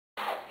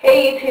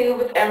Hey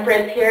YouTube, it's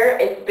Empress here.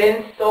 It's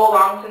been so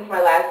long since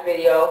my last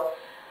video.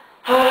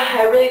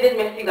 I really did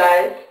miss you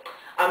guys.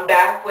 I'm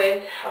back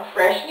with a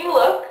fresh new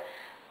look.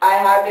 I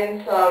have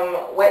in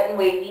some wet and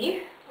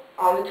wavy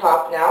on the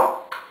top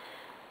now.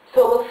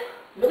 So it looks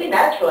really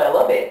natural. I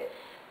love it.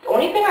 The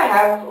only thing I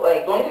don't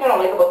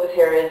like about this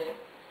hair is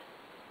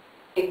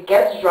it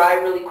gets dry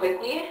really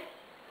quickly.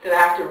 Then I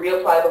have to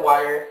reapply the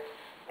water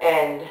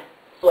and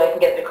so I can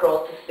get the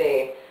curls to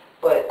stay.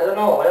 But I don't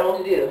know what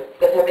to do. You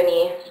guys have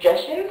any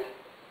suggestions?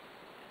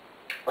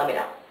 Let me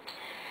know.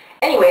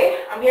 Anyway,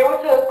 I'm here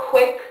with a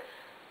quick,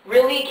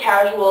 really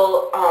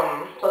casual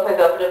plus size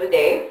outfit of the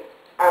day.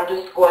 I'm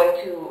just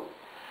going to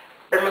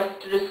run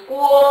to the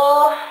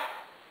school,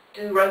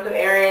 run some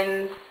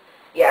errands.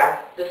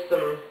 Yeah, just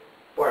some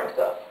boring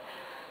stuff.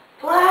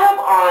 So what I have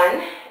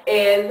on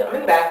is, I'm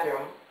in the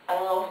bathroom. I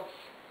don't know if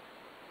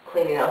it's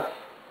clean enough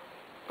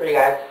for you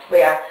guys. But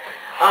yeah,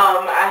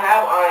 I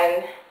have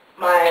on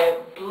my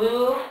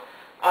blue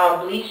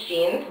bleach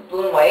jeans,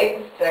 blue and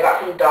white, that I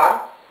got from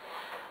Dots.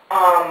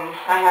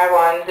 I have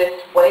on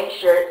this white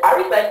shirt. I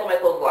recycle my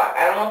clothes a lot.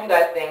 I don't know if you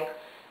guys think,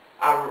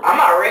 I'm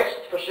not rich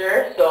for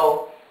sure,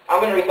 so I'm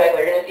going to recycle.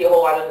 You're going to see a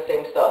whole lot of the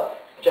same stuff,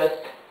 just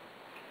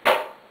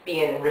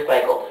being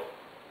recycled.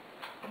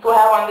 So I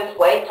have on this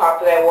white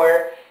top that I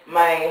wore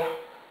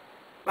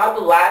not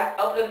the last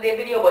outfit of the day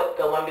video, but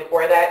the one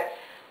before that,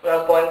 when I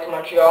was going to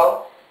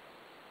Montreal.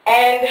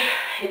 And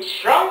it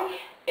shrunk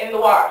in the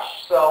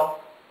wash, so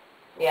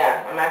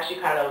yeah, I'm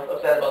actually kind of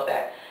upset about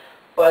that.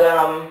 But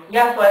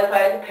yeah, so I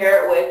decided to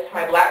pair it with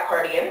my black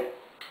cardigan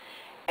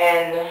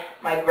and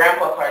my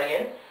grandpa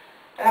cardigan,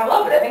 and I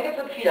love it. I think it's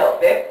a cute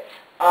outfit.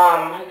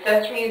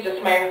 Accessories,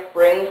 just my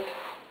rings,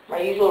 my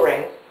usual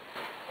rings.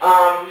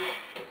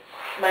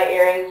 My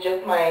earrings,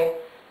 just my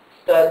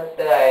studs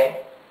that I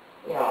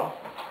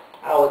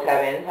always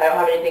have in. I don't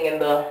have anything in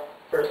the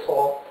first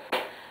hole.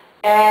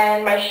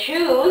 And my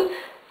shoes,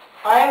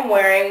 I'm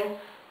wearing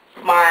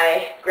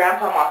my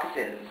grandpa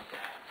moccasins.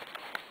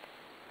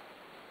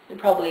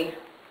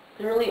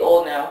 They're really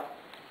old now.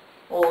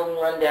 Old and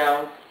run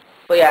down.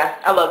 But yeah,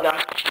 I love them.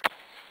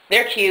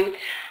 They're cute.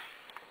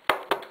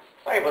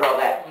 Sorry about all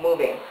that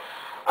moving.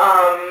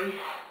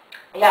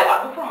 Yeah, I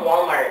got them from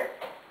Walmart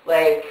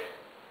like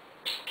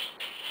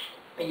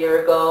a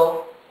year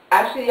ago.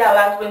 Actually, yeah,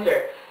 last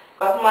winter.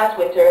 Got them last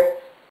winter,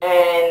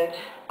 and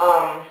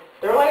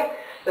they're like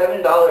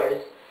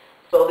 $7.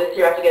 So this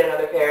year I have to get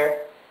another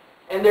pair.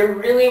 And they're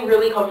really,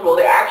 really comfortable.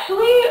 They're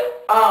actually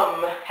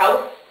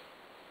house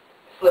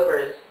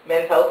slippers,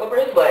 men's house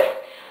slippers,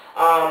 but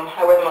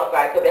I wear them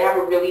outside because they have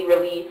a really,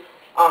 really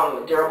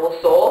durable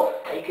sole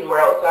that you can wear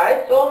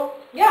outside. So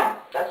yeah,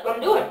 that's what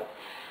I'm doing.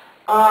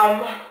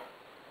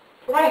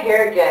 For my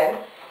hair again,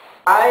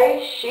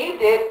 I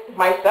shaved it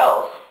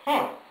myself.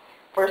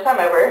 First time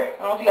ever. I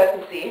don't know if you guys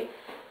can see,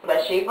 but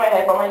I shaved my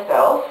head by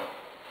myself.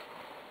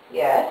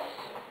 Yes.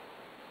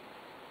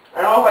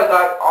 I don't know if I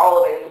got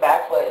all of it in the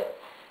back, but it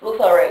looks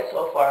alright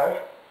so far,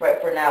 right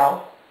for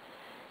now.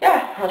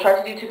 Yeah, I'll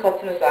try to do 2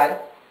 cuts in the side.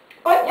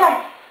 But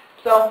yeah,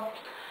 so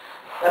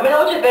let me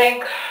know what you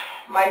think.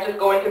 Might just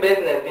go into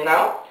business, you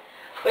know?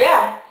 But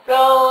yeah,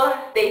 so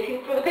stay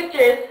tuned for the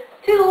pictures.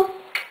 Toodles!